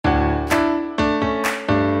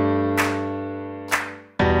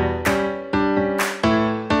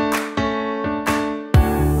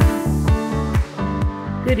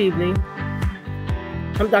Good evening.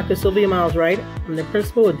 I'm Dr. Sylvia Miles Wright. I'm the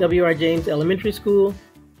principal at W.R. James Elementary School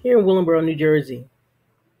here in Willingboro, New Jersey.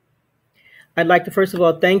 I'd like to first of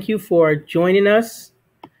all thank you for joining us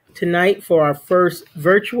tonight for our first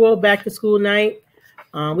virtual back to school night.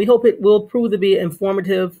 We hope it will prove to be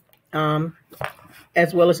informative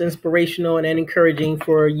as well as inspirational and encouraging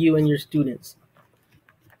for you and your students.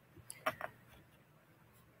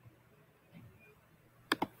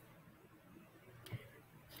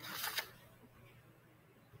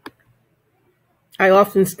 I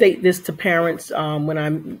often state this to parents when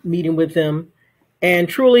I'm meeting with them. And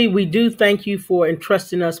truly, we do thank you for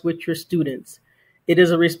entrusting us with your students. It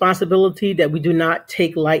is a responsibility that we do not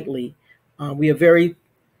take lightly. We are very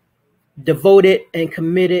devoted and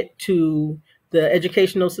committed to the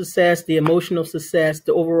educational success, the emotional success,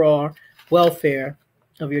 the overall welfare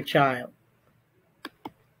of your child.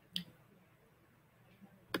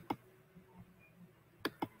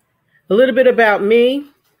 A little bit about me.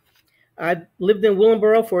 I've lived in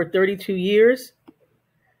Willingboro for 32 years.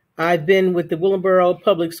 I've been with the Willingboro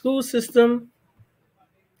Public School System.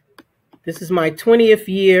 This is my 20th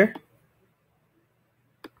year.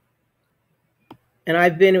 And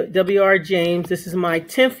I've been at W.R. James. This is my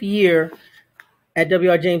 10th year at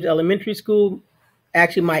W.R. James Elementary School.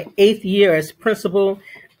 Actually, my 8th year as principal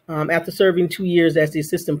after serving 2 years as the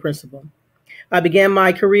assistant principal. I began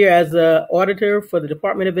my career as an auditor for the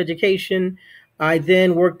Department of Education. I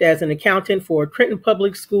then worked as an accountant for Trenton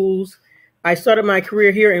Public Schools. I started my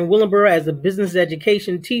career here in Willingboro as a business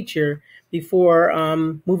education teacher before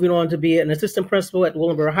moving on to be an assistant principal at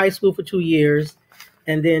Willingboro High School for 2 years,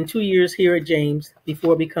 and then 2 years here at James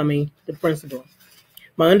before becoming the principal.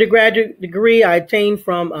 My undergraduate degree I obtained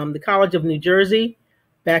from the College of New Jersey,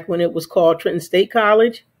 back when it was called Trenton State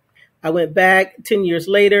College. I went back 10 years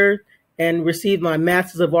later and received my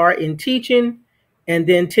Master's of Art in Teaching. And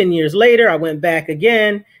then 10 years later, I went back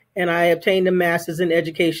again and I obtained a Master's in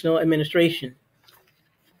Educational Administration.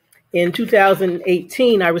 In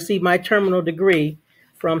 2018, I received my terminal degree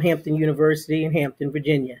from Hampton University in Hampton,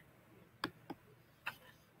 Virginia.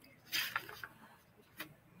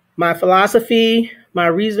 My philosophy, my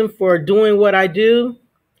reason for doing what I do,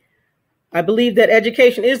 I believe that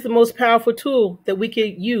education is the most powerful tool that we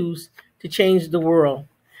could use to change the world.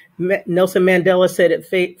 Nelson Mandela said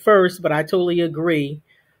it first, but I totally agree.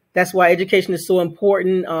 That's why education is so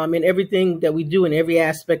important in everything that we do in every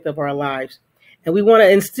aspect of our lives. And we want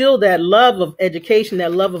to instill that love of education,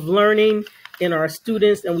 that love of learning in our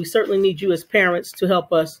students. And we certainly need you as parents to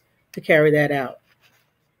help us to carry that out.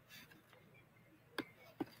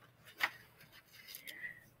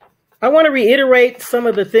 I want to reiterate some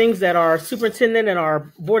of the things that our superintendent and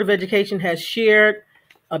our Board of Education has shared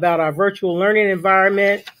about our virtual learning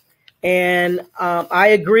environment. And I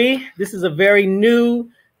agree, this is a very new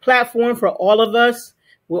platform for all of us.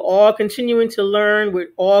 We're all continuing to learn. We're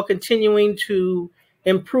all continuing to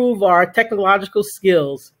improve our technological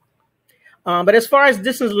skills. But as far as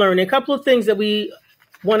distance learning, a couple of things that we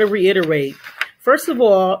want to reiterate. First of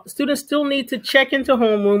all, students still need to check into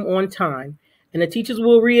homeroom on time. And the teachers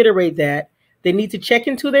will reiterate that. They need to check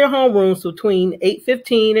into their homerooms between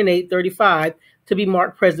 8:15 and 8:35 to be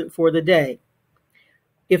marked present for the day.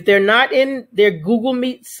 If they're not in their Google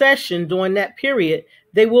Meet session during that period,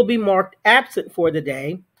 they will be marked absent for the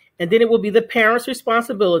day. And then it will be the parent's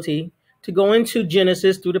responsibility to go into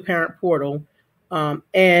Genesis through the parent portal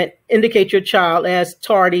and indicate your child as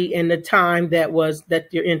tardy in the time that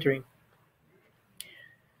you're entering.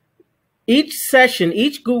 Each session,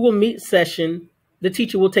 each Google Meet session, the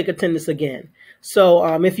teacher will take attendance again. So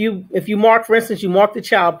if you mark, for instance, you mark the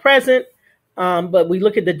child present, but we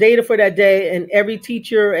look at the data for that day, and every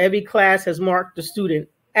teacher, every class has marked the student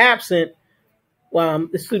absent,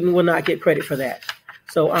 the student will not get credit for that.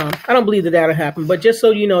 So I don't believe that that'll happen. But just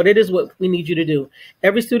so you know, that is what we need you to do.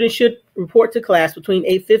 Every student should report to class between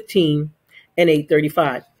 8:15 and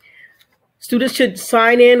 8:35. Students should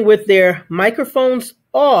sign in with their microphones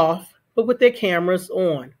off, but with their cameras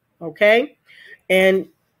on, okay? And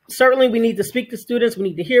certainly we need to speak to students. We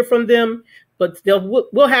need to hear from them. But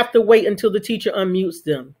we'll have to wait until the teacher unmutes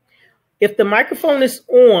them. If the microphone is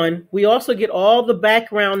on, we also get all the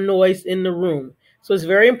background noise in the room. So it's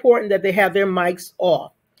very important that they have their mics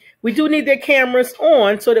off. We do need their cameras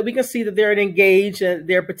on so that we can see that they're engaged and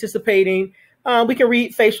they're participating. We can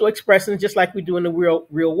read facial expressions just like we do in the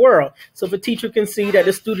real world. So if a teacher can see that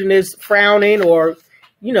the student is frowning or,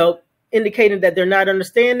 indicating that they're not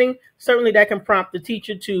understanding, certainly that can prompt the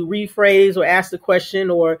teacher to rephrase or ask the question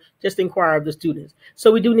or just inquire of the students.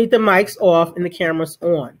 So we do need the mics off and the cameras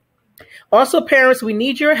on. Also, parents, we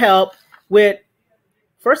need your help with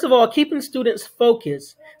First of all, keeping students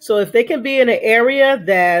focused. So if they can be in an area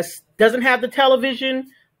that doesn't have the television,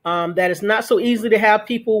 that it's not so easy to have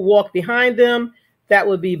people walk behind them, that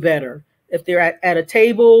would be better. If they're at a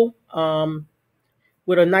table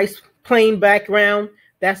with a nice plain background,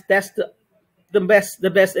 that's the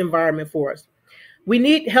best environment for us. We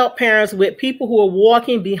need help parents with people who are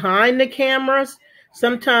walking behind the cameras,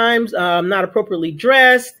 sometimes not appropriately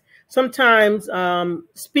dressed, sometimes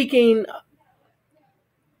speaking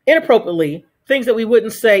inappropriately, things that we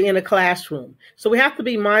wouldn't say in a classroom. So we have to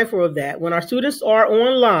be mindful of that. When our students are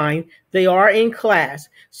online, they are in class.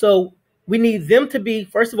 So we need them to be,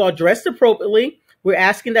 first of all, dressed appropriately. We're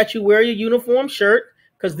asking that you wear your uniform shirt,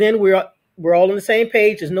 because then we're all on the same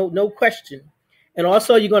page. There's no question. And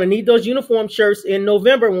also, you're going to need those uniform shirts in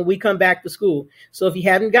November when we come back to school. So if you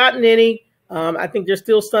haven't gotten any, I think there's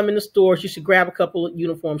still some in the stores. You should grab a couple of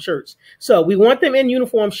uniform shirts. So we want them in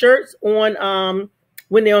uniform shirts on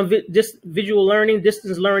when they're on visual learning,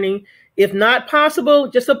 distance learning. If not possible,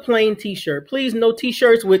 just a plain T-shirt. Please, no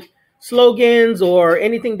T-shirts with slogans or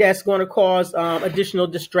anything that's going to cause additional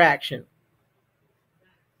distraction.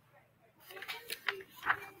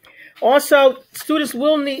 Also, students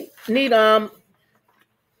will need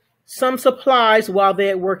some supplies while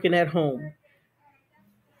they're working at home.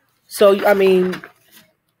 So, I mean,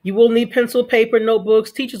 you will need pencil, paper,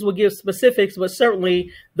 notebooks. Teachers will give specifics, but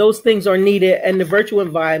certainly those things are needed in the virtual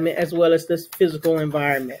environment as well as this physical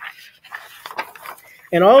environment.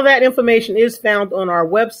 And all of that information is found on our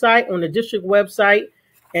website, on the district website,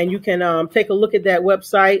 and you can take a look at that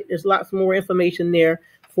website. There's lots more information there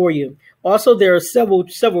for you. Also, there are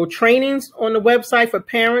several trainings on the website for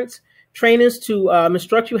parents. Trainings to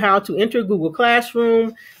instruct you how to enter Google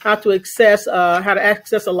Classroom, how to access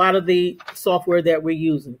a lot of the software that we're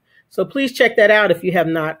using. So please check that out if you have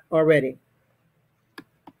not already.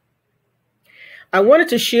 I wanted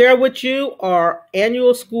to share with you our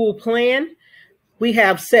annual school plan. We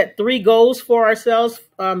have set 3 goals for ourselves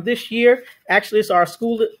this year. Actually, it's our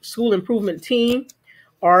school improvement team.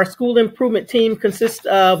 Our school improvement team consists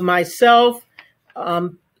of myself,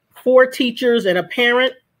 4 teachers, and a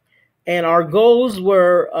parent. And our goals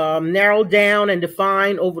were narrowed down and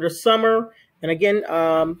defined over the summer. And again,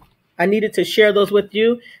 I needed to share those with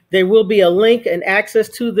you. There will be a link and access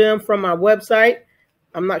to them from my website.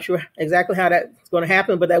 I'm not sure exactly how that's going to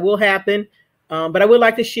happen, but that will happen. But I would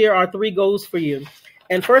like to share our 3 goals for you.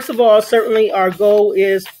 And first of all, certainly our goal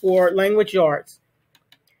is for language arts.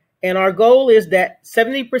 And our goal is that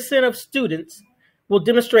 70% of students will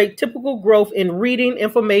demonstrate typical growth in reading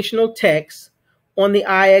informational text on the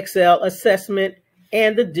IXL assessment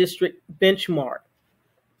and the district benchmark.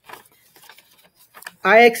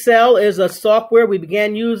 IXL is a software we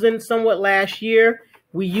began using somewhat last year.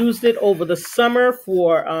 We used it over the summer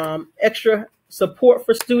for extra support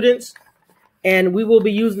for students, and we will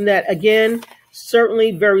be using that again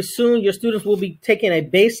certainly very soon. Your students will be taking a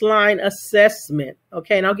baseline assessment.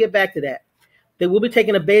 Okay, and I'll get back to that. They will be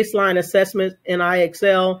taking a baseline assessment in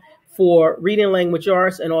IXL for reading language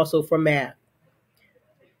arts and also for math.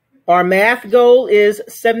 Our math goal is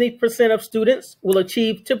 70% of students will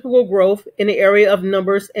achieve typical growth in the area of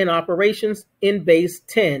numbers and operations in base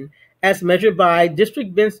 10, as measured by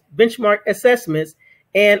district benchmark assessments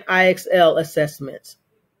and IXL assessments.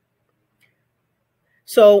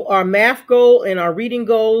 So our math goal and our reading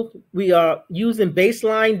goal, we are using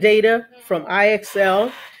baseline data from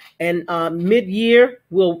IXL, and mid-year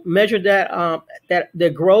we'll measure their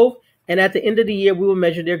growth, and at the end of the year we will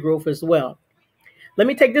measure their growth as well. Let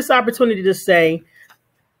me take this opportunity to say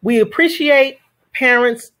we appreciate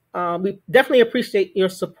parents. We definitely appreciate your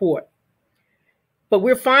support. But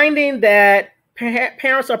we're finding that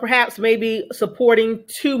parents are perhaps maybe supporting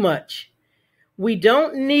too much. We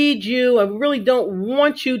don't need you, and we really don't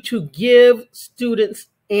want you to give students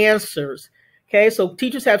answers. Okay, so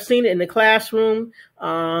teachers have seen it in the classroom.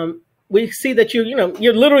 We see that you're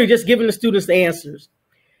literally just giving the students the answers.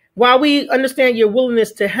 While we understand your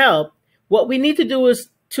willingness to help, what we need to do is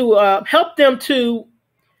to help them to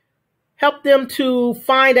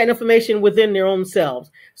find that information within their own selves.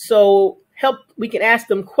 So we can ask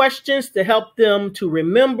them questions to help them to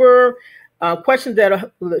remember, questions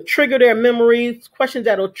that will trigger their memories, questions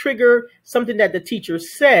that will trigger something that the teacher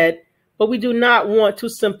said, but we do not want to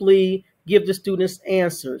simply give the students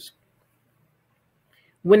answers.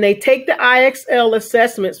 When they take the IXL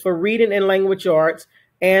assessments for reading and language arts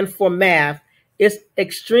and for math, it's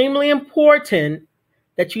extremely important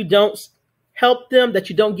that you don't help them, that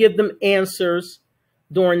you don't give them answers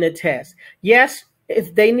during the test. Yes,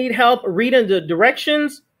 if they need help reading the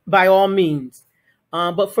directions, by all means.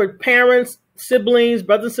 But for parents, siblings,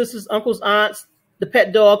 brothers and sisters, uncles, aunts, the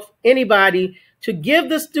pet dog, anybody, to give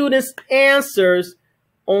the students answers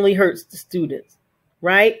only hurts the students,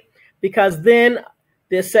 right? Because then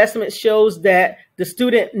the assessment shows that the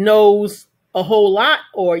student knows a whole lot,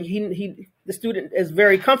 or the student is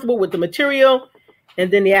very comfortable with the material,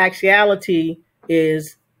 and then the actuality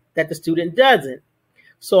is that the student doesn't.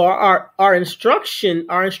 So our instruction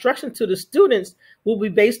to the students will be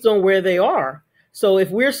based on where they are. So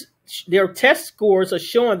if their test scores are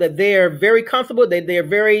showing that they're very comfortable, that they're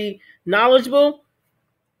very knowledgeable,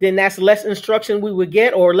 then that's less instruction we would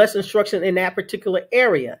get, or less instruction in that particular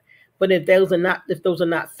area. But if those are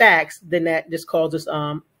not facts, then that just causes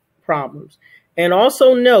problems. And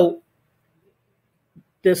also note,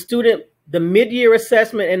 the mid-year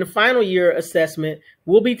assessment and the final year assessment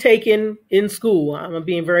will be taken in school. I'm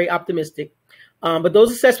being very optimistic. But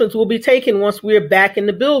those assessments will be taken once we're back in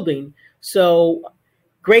the building. So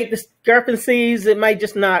great discrepancies, it might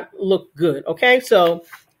just not look good. Okay, so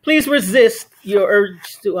please resist your urge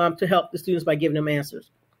to help the students by giving them answers.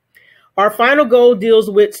 Our final goal deals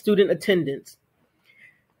with student attendance.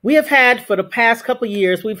 We have had, for the past couple of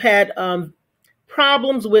years, we've had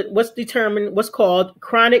problems with what's called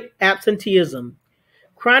chronic absenteeism.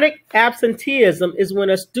 Chronic absenteeism is when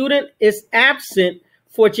a student is absent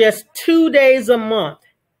for just 2 days a month.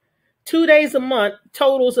 2 days a month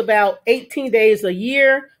totals about 18 days a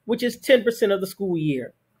year, which is 10% of the school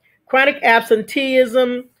year. Chronic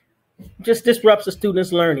absenteeism just disrupts the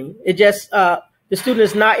student's learning. It just, the student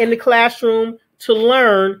is not in the classroom to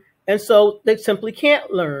learn, and so they simply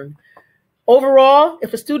can't learn. Overall,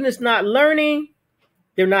 if a student is not learning,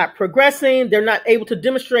 they're not progressing, they're not able to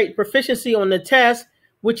demonstrate proficiency on the test,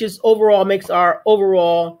 which is overall makes our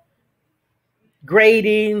overall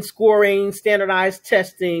grading, scoring, standardized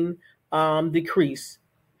testing decrease.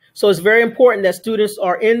 So it's very important that students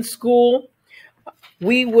are in school.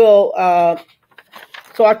 We will,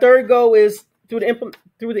 so our third goal is through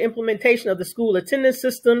the implementation of the school attendance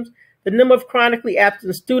systems, the number of chronically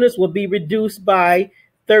absent students will be reduced by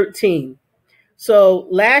 13. So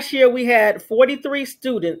last year we had 43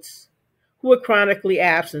 students who were chronically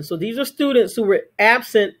absent. So these are students who were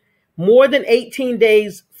absent more than 18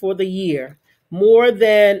 days for the year, more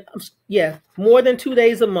than 2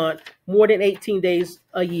 days a month, more than 18 days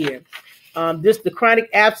a year. The chronic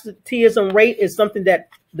absenteeism rate is something that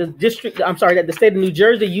that the state of New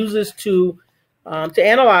Jersey uses to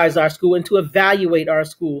analyze our school and to evaluate our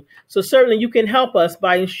school. So certainly you can help us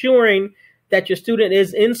by ensuring that your student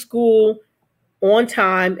is in school on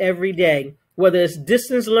time every day, whether it's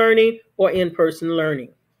distance learning or in-person learning.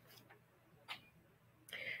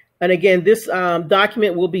 And again, this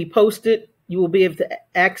document will be posted. You will be able to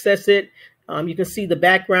access it. You can see the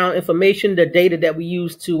background information, the data that we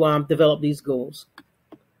use to develop these goals.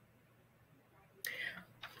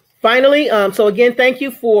 Finally, so again, thank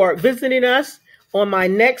you for visiting us. On my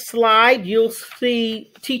next slide, you'll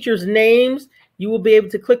see teachers' names. You will be able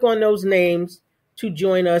to click on those names to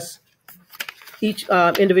join us each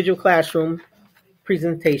individual classroom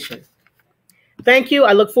presentation. Thank you.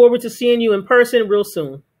 I look forward to seeing you in person real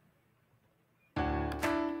soon.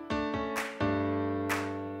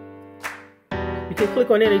 You can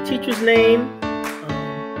click on any teacher's name.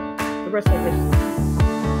 The rest of this.